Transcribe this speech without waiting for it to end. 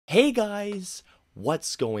Hey guys,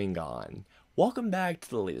 what's going on? Welcome back to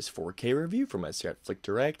the latest 4K review from us here at Flick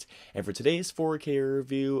Direct, and for today's 4K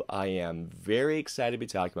review, I am very excited to be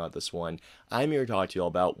talking about this one. I'm here to talk to you all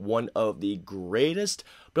about one of the greatest,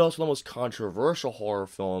 but also the most controversial horror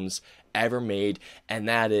films ever made, and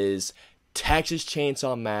that is Texas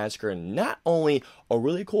Chainsaw Massacre. And not only a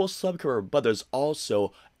really cool subcover, but there's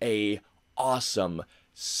also a awesome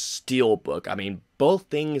steelbook. I mean, both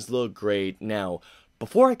things look great. Now,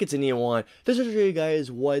 before I continue on, just to show you guys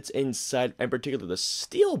what's inside, in particular the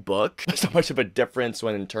steelbook. There's not much of a difference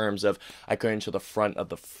when in terms of I couldn't show the front of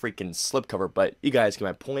the freaking slipcover, but you guys get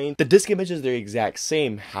my point. The disc images are the exact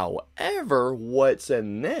same. However, what's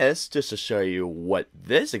in this, just to show you what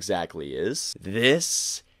this exactly is,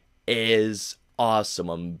 this is awesome.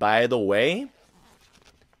 And by the way,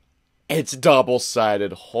 it's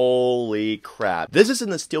double-sided. Holy crap. This is in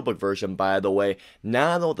the steelbook version, by the way.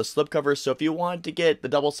 Not with the slipcover, so if you want to get the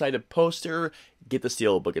double-sided poster, get the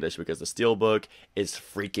steelbook edition because the steelbook is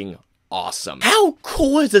freaking awesome. How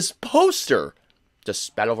cool is this poster? Just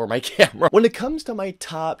spat over my camera. When it comes to my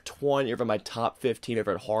top 20 or my top 15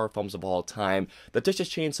 favorite horror films of all time, the Texas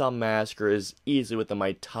Chainsaw Massacre is easily within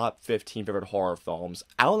my top 15 favorite horror films.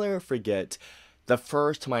 I'll never forget the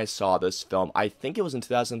first time I saw this film. I think it was in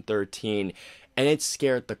 2013, and it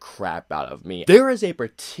scared the crap out of me. There is a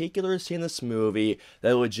particular scene in this movie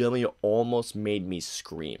that legitimately almost made me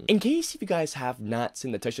scream. In case if you guys have not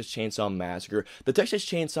seen the Texas Chainsaw Massacre, the Texas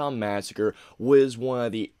Chainsaw Massacre was one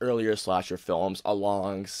of the earlier slasher films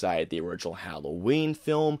alongside the original Halloween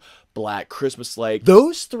film, Black Christmas-like.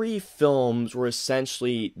 Those three films were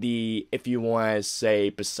essentially the, if you want to say,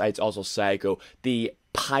 besides also Psycho, the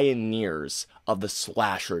pioneers of the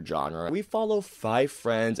slasher genre. We follow 5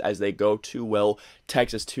 friends as they go to Vail,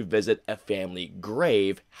 Texas to visit a family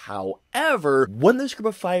grave. However, when this group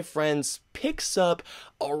of 5 friends picks up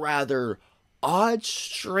a rather odd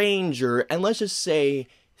stranger, and let's just say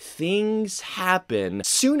things happen,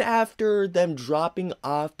 soon after them dropping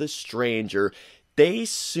off the stranger, they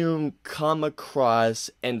soon come across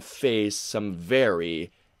and face some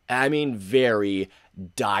very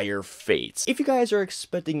dire fates. If you guys are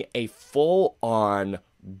expecting a full-on,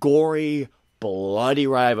 gory, bloody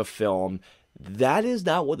ride of a film, that is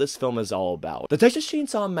not what this film is all about. The Texas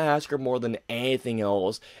Chainsaw Massacre, more than anything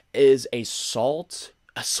else, is an assault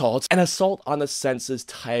on the senses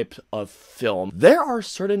type of film. There are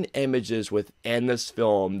certain images within this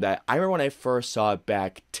film that I remember when I first saw it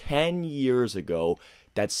back 10 years ago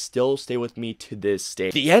that still stay with me to this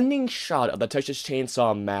day. The ending shot of the Texas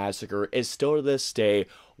Chainsaw Massacre is still to this day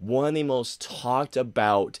one of the most talked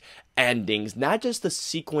about endings. Not just the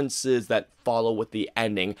sequences that follow with the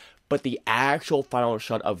ending, but the actual final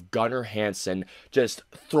shot of Gunnar Hansen just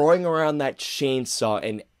throwing around that chainsaw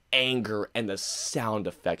in anger and the sound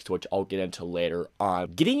effects, which I'll get into later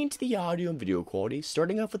on. Getting into the audio and video quality,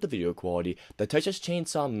 starting off with the video quality, the Texas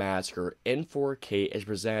Chainsaw Massacre in 4K is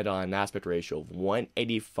presented on an aspect ratio of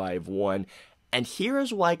 185:1. And here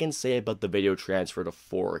is what I can say about the video transfer to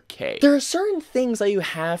 4K. There are certain things that you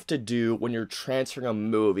have to do when you're transferring a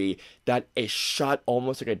movie that is shot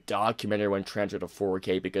almost like a documentary when transferred to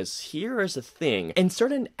 4K, because here is the thing. In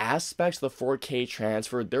certain aspects of the 4K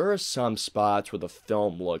transfer, there are some spots where the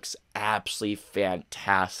film looks absolutely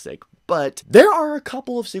fantastic. But there are a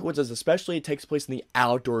couple of sequences, especially it takes place in the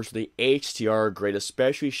outdoors, where the HDR are great,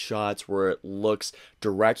 especially shots where it looks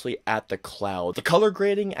directly at the cloud. The color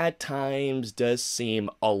grading at times does seem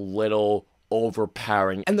a little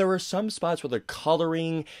overpowering, and there were some spots where the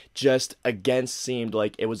coloring just again seemed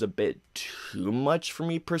like it was a bit too much for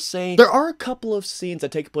me per se. There are a couple of scenes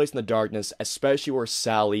that take place in the darkness, especially where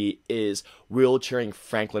Sally is wheelchairing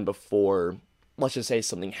Franklin before, let's just say,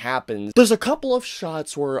 something happens. There's a couple of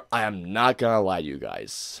shots where I am not gonna lie to you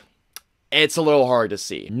guys, it's a little hard to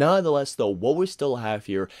see. Nonetheless though, what we still have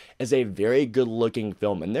here is a very good looking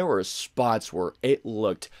film, and there were spots where it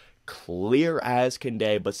looked clear as can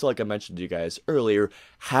day, but still, like I mentioned to you guys earlier,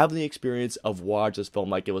 having the experience of watching this film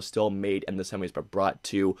like it was still made in the 70s but brought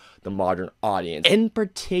to the modern audience. In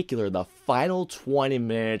particular, the final 20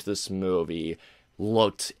 minutes of this movie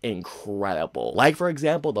looked incredible. Like, for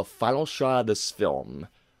example, the final shot of this film,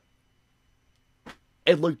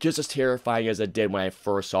 it looked just as terrifying as it did when I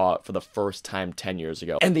first saw it for the first time 10 years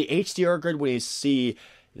ago. And the HDR grid, when you see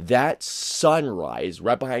that sunrise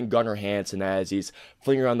right behind Gunnar Hansen as he's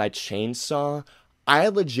flinging around that chainsaw, I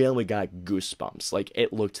legitimately got goosebumps. Like,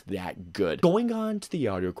 it looked that good. Going on to the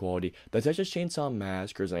audio quality, the Texas Chainsaw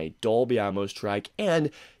Massacre is on a Dolby Atmos track,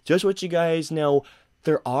 and just what you guys know,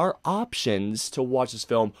 there are options to watch this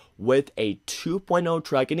film with a 2.0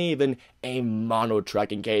 track and even a mono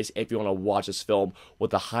track in case if you want to watch this film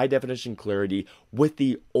with a high definition clarity with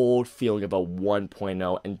the old feeling of a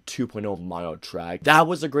 1.0 and 2.0 mono track. That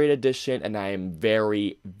was a great addition, and I am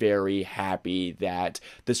very, very happy that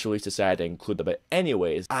this release decided to include that. But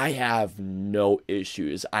anyways, I have no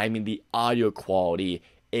issues. I mean, the audio quality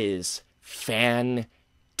is fantastic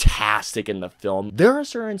in the film. There are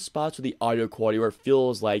certain spots with the audio quality where it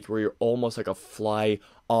feels like where you're almost like a fly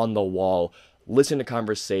on the wall listening to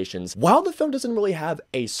conversations. While the film doesn't really have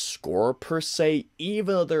a score per se,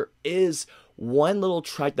 even though there is one little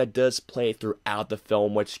track that does play throughout the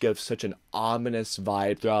film, which gives such an ominous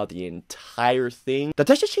vibe throughout the entire thing. The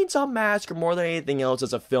Texas Chainsaw Massacre, more than anything else,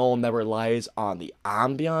 is a film that relies on the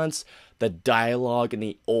ambiance, the dialogue, and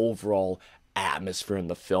the overall atmosphere in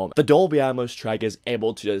the film. The Dolby Atmos track is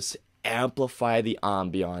able to just amplify the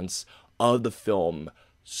ambiance of the film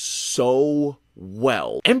so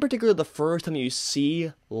well. In particular, the first time you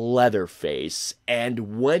see Leatherface,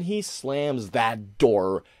 and when he slams that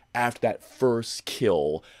door after that first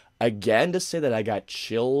kill, again, to say that I got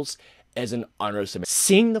chills is an understatement.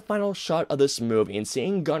 Seeing the final shot of this movie and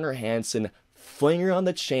seeing Gunnar Hansen flinging on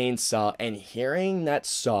the chainsaw and hearing that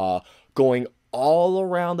saw going all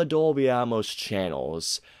around the Dolby Atmos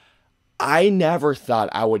channels, I never thought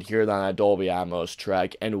I would hear that on a Dolby Atmos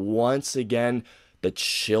track, and once again, the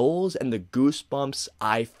chills and the goosebumps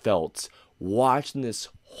I felt watching this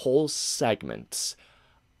whole segment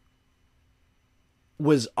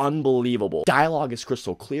was unbelievable. Dialogue is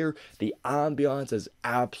crystal clear, the ambiance is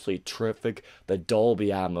absolutely terrific, the Dolby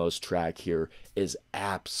Atmos track here is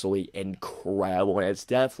absolutely incredible, and it's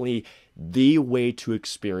definitely the way to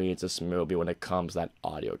experience this movie when it comes to that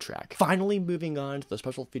audio track. Finally, moving on to the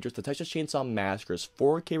special features, the Texas Chainsaw Massacre's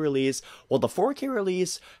 4K release. Well, the 4K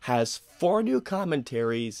release has 4 new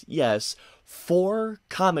commentaries, yes, 4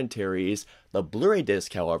 commentaries. The Blu-ray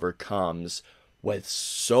disc, however, comes with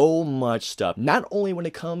so much stuff. Not only when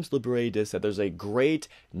it comes to the Blu-ray disc that there's a great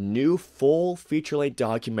new full feature-length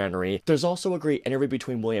documentary, there's also a great interview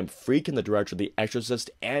between William Friedkin, the director of The Exorcist,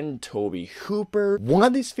 and Tobe Hooper. One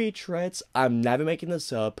of these featurettes, I'm never making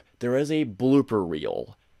this up, there is a blooper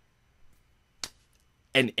reel,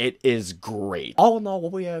 and it is great. All in all,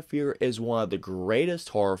 what we have here is one of the greatest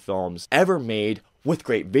horror films ever made, with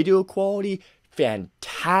great video quality,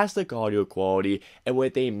 fantastic audio quality, and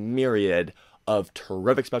with a myriad of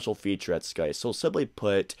terrific special featurettes, guys. So simply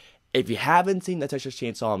put, if you haven't seen the Texas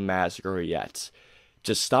Chainsaw Massacre yet,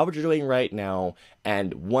 just stop what you're doing right now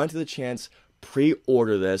and once you get the chance,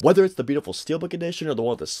 pre-order this. Whether it's the beautiful Steelbook edition or the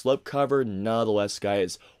one with the slipcover, nonetheless,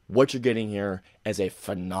 guys, what you're getting here is a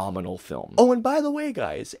phenomenal film. Oh, and by the way,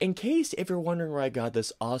 guys, in case if you're wondering where I got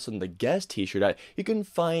this awesome The Guest t-shirt at, you can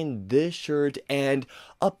find this shirt and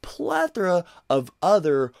a plethora of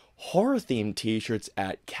other horror-themed t-shirts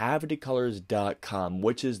at cavitycolors.com,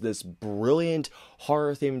 which is this brilliant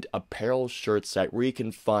horror-themed apparel shirt site where you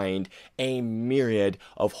can find a myriad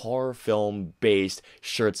of horror film-based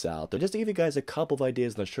shirts out there. Just to give you guys a couple of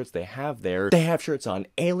ideas on the shirts they have there, they have shirts on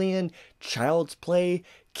Alien, Child's Play,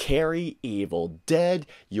 Carrie, Evil Dead,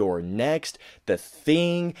 You're Next, The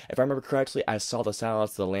Thing. If I remember correctly, I saw the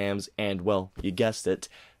Silence of the Lambs, and, well, you guessed it,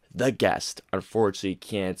 The Guest. Unfortunately, you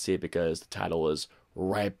can't see it because the title is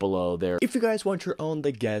right below there. If you guys want your own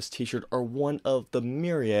The Guest t-shirt or one of the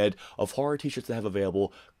myriad of horror t-shirts they have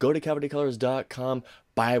available, go to cavitycolors.com,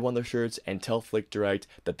 buy one of their shirts, and tell Flick Direct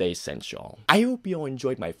that they sent y'all. I hope you all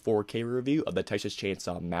enjoyed my 4K review of the Texas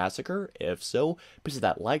Chainsaw Massacre. If so, please hit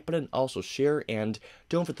that like button, also share, and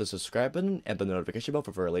don't forget the subscribe button and the notification bell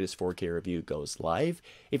for our latest 4K review goes live.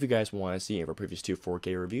 If you guys want to see any of our previous 2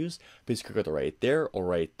 4K reviews, please click either right there or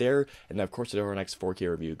right there. And of course, if our next 4K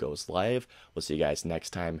review goes live, we'll see you guys next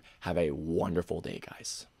time. Have a wonderful day,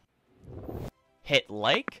 guys. Hit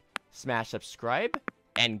like, smash subscribe,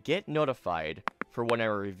 and get notified for when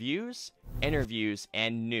our reviews, interviews,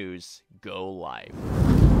 and news go live.